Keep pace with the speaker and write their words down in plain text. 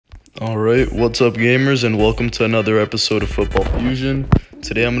Alright, what's up gamers, and welcome to another episode of Football Fusion.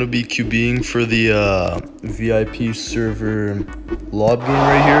 Today I'm going to be QBing for the VIP server lob game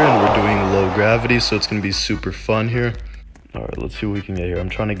right here, and we're doing low gravity, so it's going to be super fun here. Alright, let's see what we can get here. I'm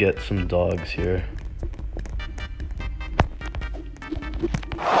trying to get some dogs here.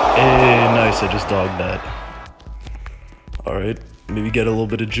 Hey, nice, I just dogged that. Alright, maybe get a little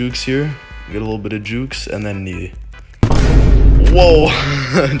bit of jukes here. Get a little bit of jukes, and then knee. Whoa,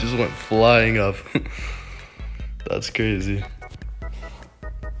 I just went flying up. That's crazy.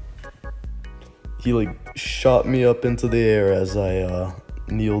 He like shot me up into the air as I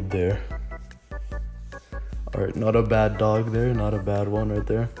kneeled there. Alright, not a bad dog there, not a bad one right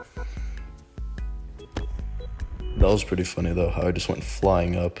there. That was pretty funny though, how I just went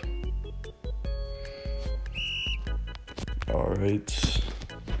flying up. Alright.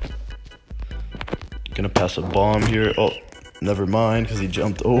 Gonna pass a bomb here. Oh, never mind, because he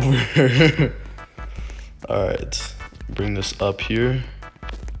jumped over. Alright, bring this up here.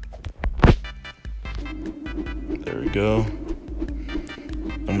 There we go.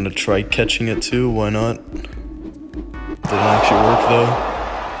 I'm gonna try catching it too, why not? Didn't actually work though.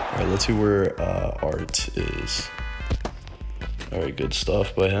 Alright, let's see where Art is. Alright, good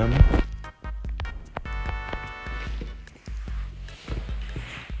stuff by him.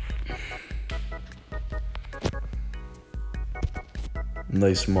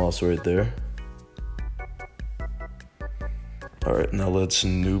 Nice moss right there. Alright, now let's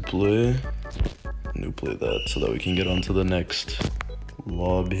new play that so that we can get on to the next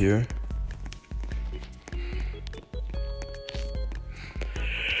lob here.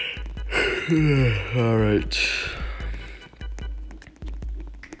 Alright.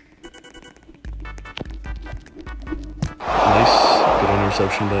 Nice. Good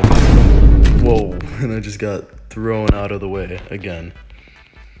interception by me. Whoa, and I just got thrown out of the way again.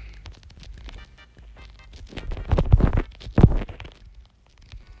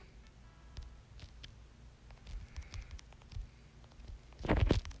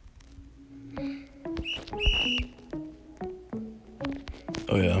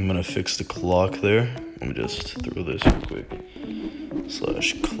 Oh yeah, I'm gonna fix the clock there. Let me just throw this real quick.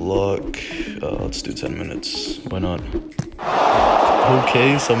 /clock. Let's do 10 minutes. Why not?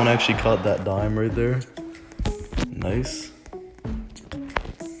 Okay, someone actually caught that dime right there. Nice.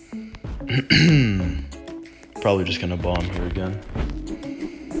 Probably just gonna bomb here again.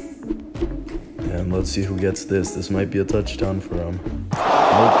 And let's see who gets this. This might be a touchdown for him.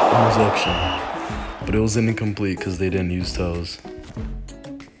 Nope, interception. But it was incomplete because they didn't use toes.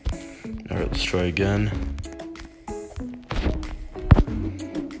 Alright, let's try again.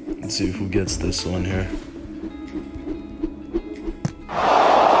 Let's see who gets this one here.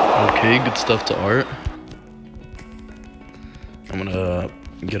 Okay, good stuff to Art. I'm gonna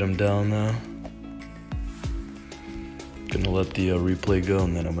get him down now. Gonna let the replay go,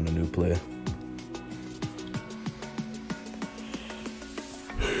 and then I'm gonna new play.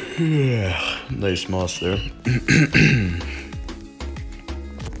 Yeah, nice moss there.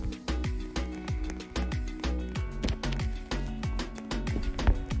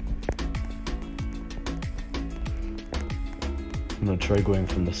 I'm gonna try going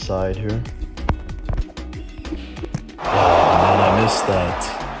from the side here. Oh man, I missed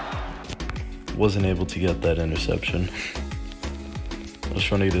that. Wasn't able to get that interception. I was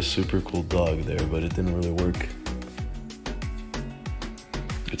trying to get a super cool dog there, but it didn't really work.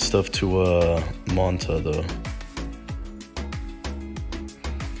 Good stuff to Monta though.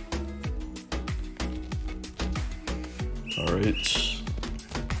 Alright.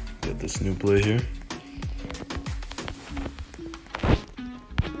 Get this new play here.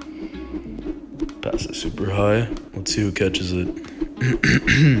 Pass it super high. Let's see who catches it.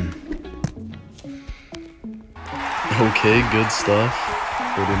 Okay, good stuff.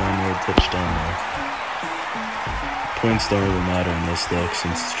 49-yard touchdown there. Points don't really matter in this deck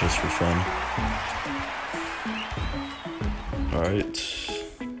since it's just for fun. Alright.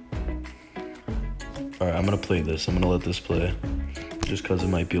 Alright, I'm gonna play this. I'm gonna let this play. Just because it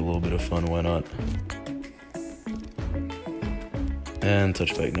might be a little bit of fun, why not? And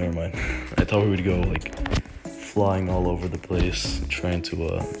touchback, never mind. I thought we would go like flying all over the place trying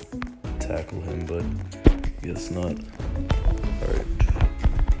to tackle him, but guess not. Alright.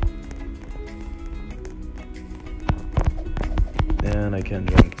 And I can't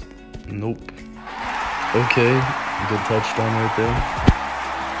jump. Nope. Okay, good touchdown right there.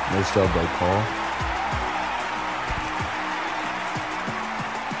 Nice job by Paul.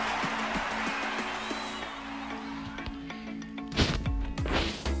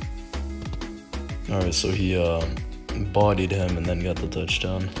 Alright, so he bodied him and then got the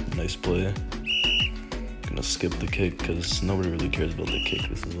touchdown. Nice play. Gonna skip the kick because nobody really cares about the kick.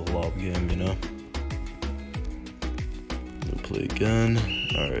 This is a lob game, you know. We'll play again.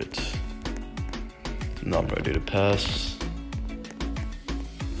 All right. Now I'm ready to pass.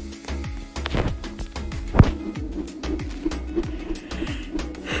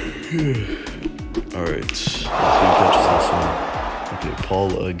 All right. Let's see who catches this one. Okay,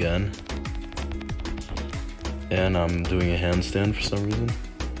 Paul again. And I'm doing a handstand for some reason.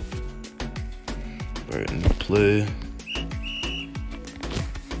 Alright, new play.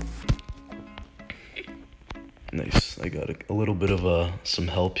 Nice. I got a little bit of some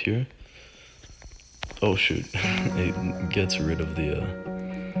help here. Oh shoot. It gets rid of the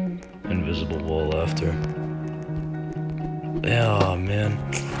invisible wall after. Yeah, oh, man.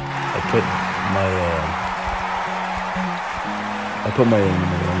 I put my aim in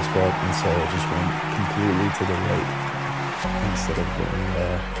the wrong spot, and so I just went completely to the right instead of going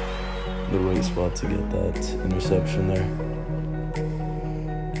the right spot to get that interception there.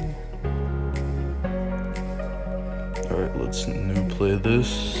 Alright, let's new play this.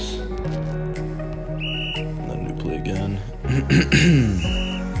 And then new play again.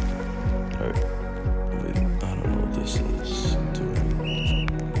 Alright. Wait, I don't know what this is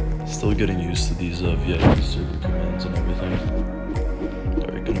doing. Still getting used to these VIP server commands and everything.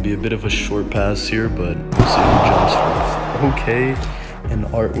 Gonna be a bit of a short pass here, but we'll see who jumps first. Okay, and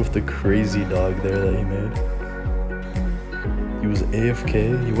Art with the crazy dog there that he made. He was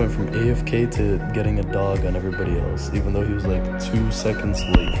AFK. He went from AFK to getting a dog on everybody else, even though he was like 2 seconds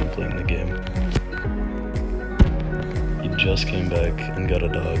late for playing the game. He just came back and got a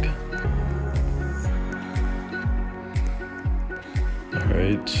dog.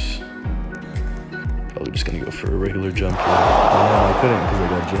 Alright. Probably just gonna go for a regular jump here. Oh, no, I couldn't because I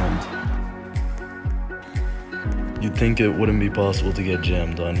got jammed. You'd think it wouldn't be possible to get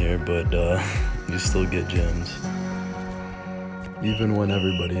jammed on here, but you still get jammed. Even when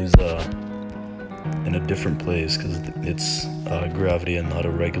everybody's in a different place, because it's gravity and not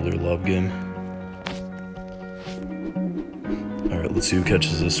a regular lob game. Alright, let's see who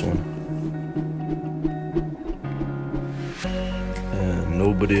catches this one. And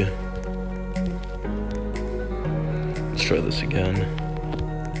nobody. Let's try this again.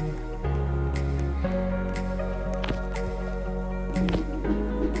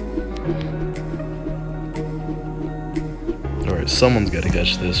 Alright, someone's got to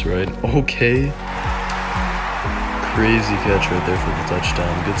catch this, right? Okay. Crazy catch right there for the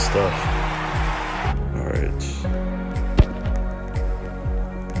touchdown. Good stuff. Alright.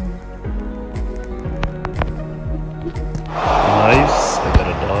 Nice. I got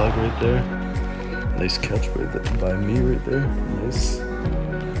a dog right there. Nice catch by me right there. Nice.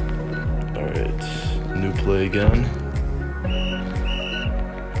 Alright. New play again.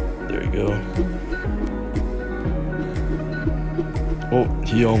 There you go. Oh,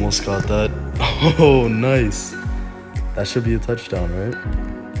 he almost got that. Oh, nice. That should be a touchdown, right?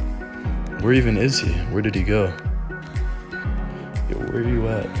 Where even is he? Where did he go? Yo, where are you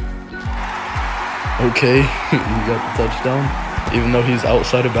at? Okay, you got the touchdown. Even though he's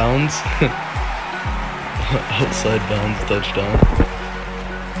outside of bounds. Outside bounds touchdown.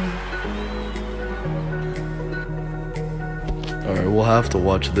 Alright, we'll have to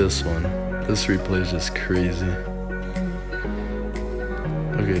watch this one. This replay is just crazy.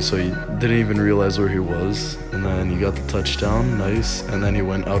 Okay, so he didn't even realize where he was, and then he got the touchdown, nice, and then he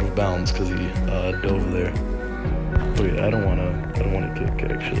went out of bounds because he dove there. Wait, I don't wanna kick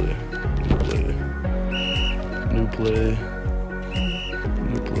actually. New play.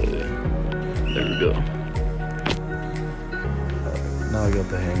 There we go. Now I got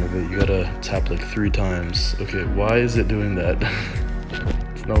the hang of it. You gotta tap like 3 times. Okay, why is it doing that?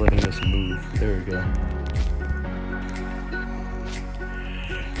 It's not letting us move. There we go.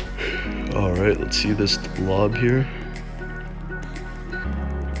 Alright, let's see this lob here.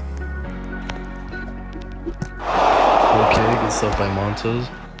 Okay, good stuff by Montez.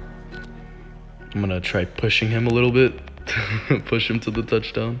 I'm gonna try pushing him a little bit. Push him to the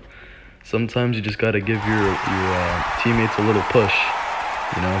touchdown. Sometimes you just gotta give your teammates a little push.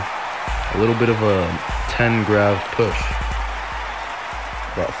 You know? A little bit of a 10 grav push.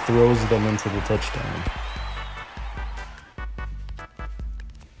 That throws them into the touchdown.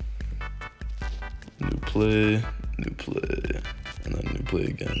 New play, and then new play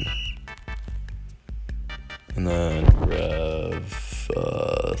again. And then grav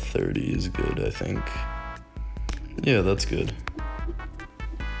 30 is good, I think. Yeah, that's good.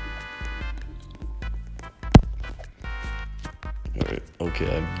 Alright,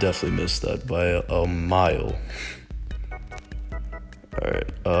 okay, I definitely missed that by a mile.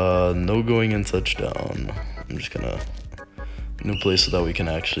 No going in touchdown. I'm just gonna new play so that we can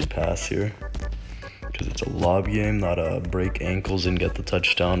actually pass here. Because it's a lob game, not a break ankles and get the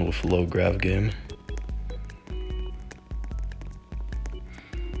touchdown with low grav game.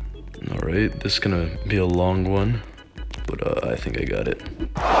 Alright, this is gonna be a long one, but I think I got it.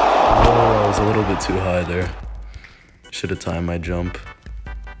 Oh, I was a little bit too high there. Should have timed my jump.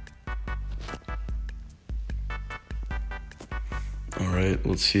 Alright,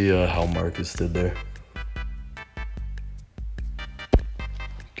 let's see how Marcus did there.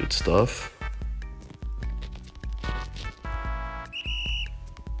 Good stuff.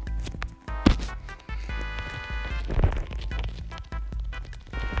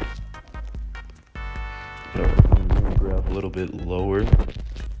 I'm gonna grab a little bit lower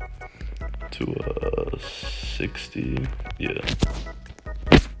to 60. Yeah.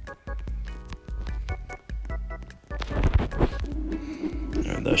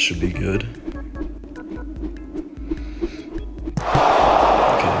 Alright, that should be good.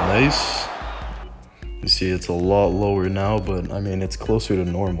 Okay, nice. You see it's a lot lower now, but I mean it's closer to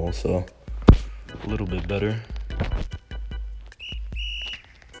normal, so a little bit better.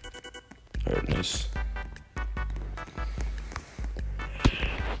 Alright, nice.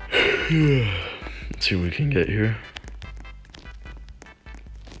 Let's see what we can get here.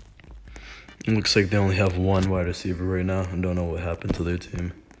 It looks like they only have one wide receiver right now. I don't know what happened to their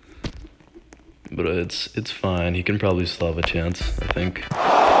team. But it's fine. He can probably still have a chance, I think. Oh,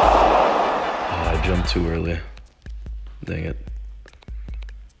 I jumped too early. Dang it.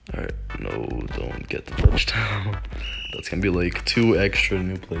 Alright, no, don't get the touchdown. That's gonna be like 2 extra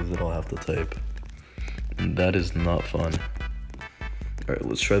new plays that I'll have to type. And that is not fun. Alright,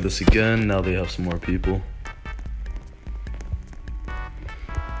 let's try this again. Now they have some more people.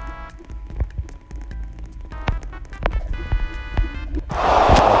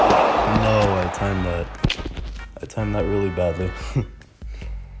 No, I timed that. I timed that really badly.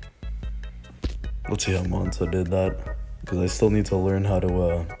 Let's see how Monta did that. Because I still need to learn how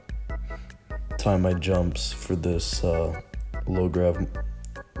to time my jumps for this low grav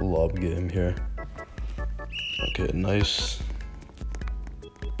lob game here. Okay, nice.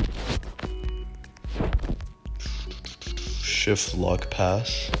 Shift lock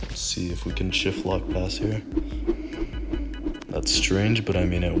pass. Let's see if we can shift lock pass here. That's strange, but I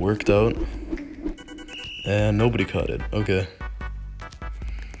mean it worked out. And nobody caught it. Okay.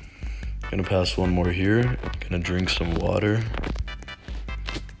 Gonna pass one more here. Gonna drink some water.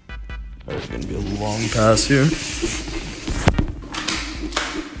 Alright, gonna be a long pass here.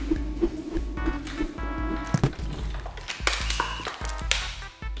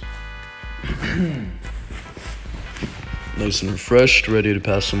 Nice and refreshed, ready to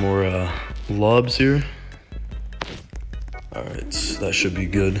pass some more lobs here. Alright, that should be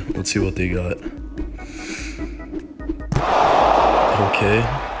good. Let's see what they got. Okay,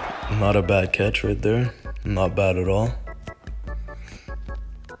 not a bad catch right there. Not bad at all.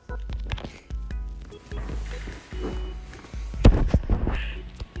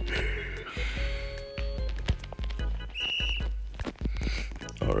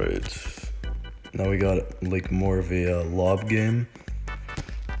 Alright. Now we got like more of a lob game,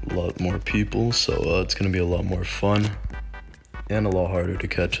 a lot more people, so it's gonna be a lot more fun and a lot harder to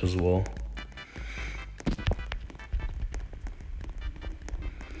catch as well.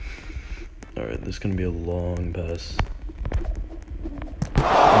 Alright, this is gonna be a long pass.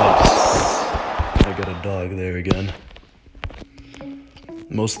 Nice. I got a dog there again.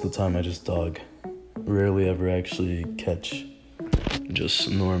 Most of the time I just dog. Rarely ever actually catch, just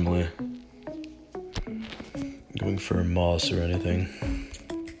normally. Going for a moss or anything.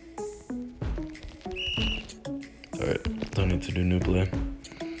 Alright, don't need to do new play.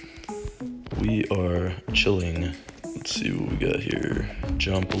 We are chilling. Let's see what we got here.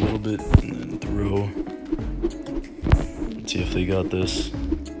 Jump a little bit and then throw. Let's see if they got this.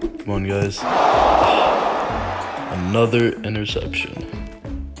 Come on, guys. Another interception.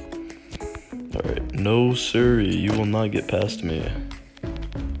 Alright, no siree, you will not get past me.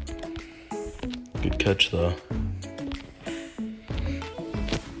 Good catch though.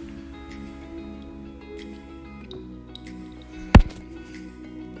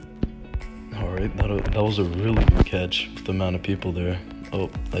 Alright, that was a really good catch with the amount of people there. Oh,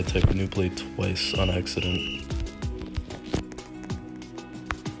 I typed new play twice on accident.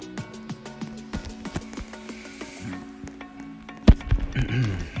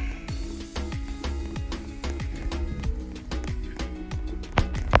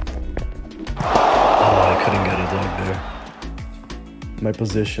 My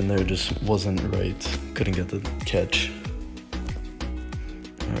position there just wasn't right. Couldn't get the catch.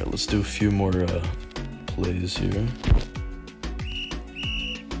 Alright, let's do a few more plays here.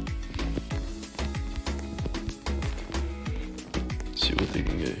 See what they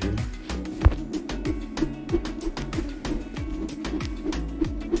can get here.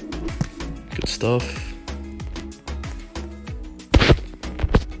 Good stuff.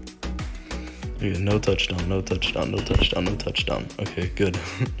 Yeah, no touchdown, no touchdown, no touchdown, no touchdown. Okay, good.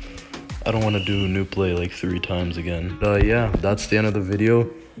 I don't want to do a new play like 3 times again. Yeah, that's the end of the video.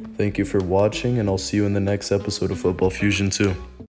 Thank you for watching, and I'll see you in the next episode of Football Fusion 2.